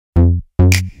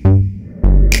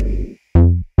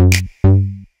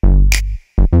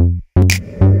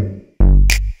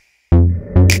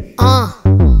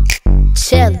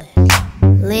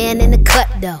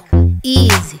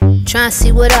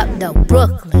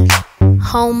Brooklyn,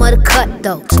 home of the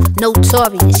cutthroats,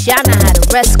 notorious. Y'all know how the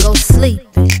rest go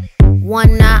sleeping.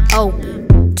 One eye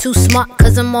open, too smart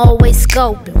cause I'm always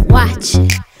scoping, watching,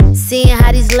 seeing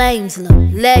how these lames look,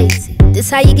 lazy. This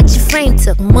how you get your frame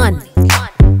took, money.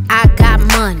 I got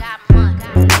money.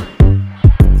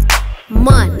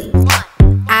 Money,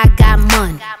 I got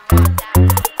money.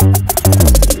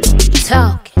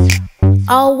 Talking,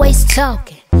 always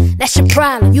talking. That's your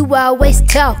problem, you always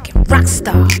talking.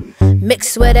 Rockstar,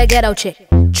 mixed with a ghetto chick.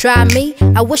 Try me,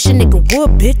 I wish a nigga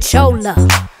would, bitch, hold up.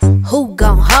 Who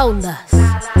gon' hold us?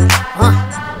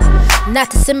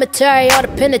 Not the cemetery or the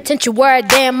penitentiary.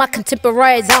 Damn, my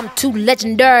contemporaries, I'm too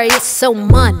legendary. It's so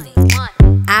money,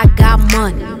 I got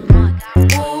money.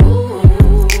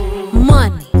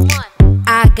 Money,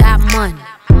 I got money.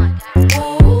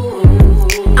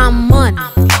 I'm money,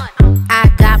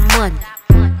 I got money.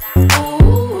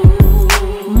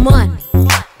 Money,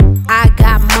 I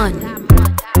got money.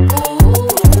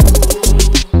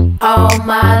 All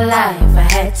my life I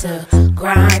had to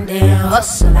grind and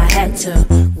hustle. I had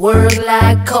to work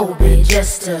like Kobe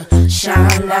just to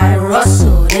shine like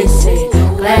Russell. They say,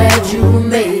 glad you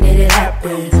made it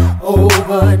happen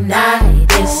overnight.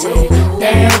 They say,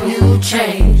 damn, you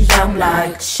changed. I'm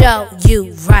like, show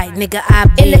you right, nigga, I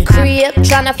been in the crib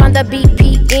tryna find the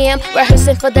BPM,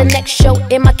 rehearsing for the next show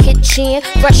in my kitchen.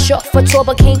 Fresh off for tour,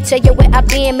 but can't tell you where I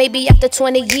been. Maybe after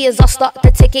 20 years I'll start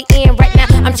to take it in. Right now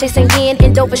I'm chasing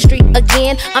in Dover Street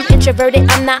again. I'm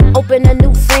introverted, I'm not open to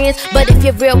new friends. But if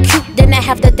you're real cute, then I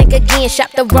have to think again.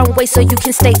 Shop the runway so you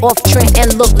can stay off trend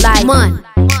and look like money.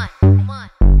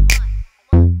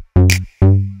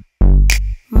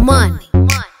 Money.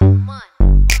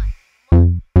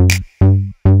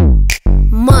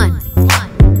 Money,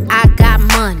 I got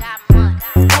money.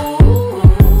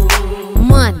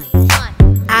 Money,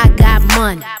 I got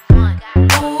money.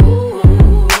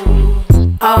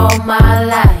 All my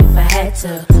life I had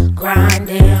to grind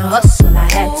and hustle. I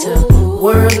had to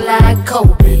work like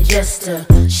Kobe just to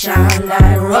shine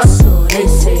like Russell. They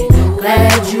say,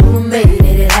 glad you made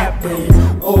it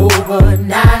happen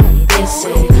overnight. They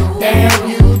say, damn,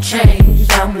 you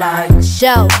changed. I'm like,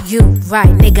 show you right,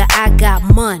 nigga, I got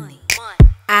money.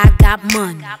 I got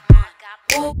money.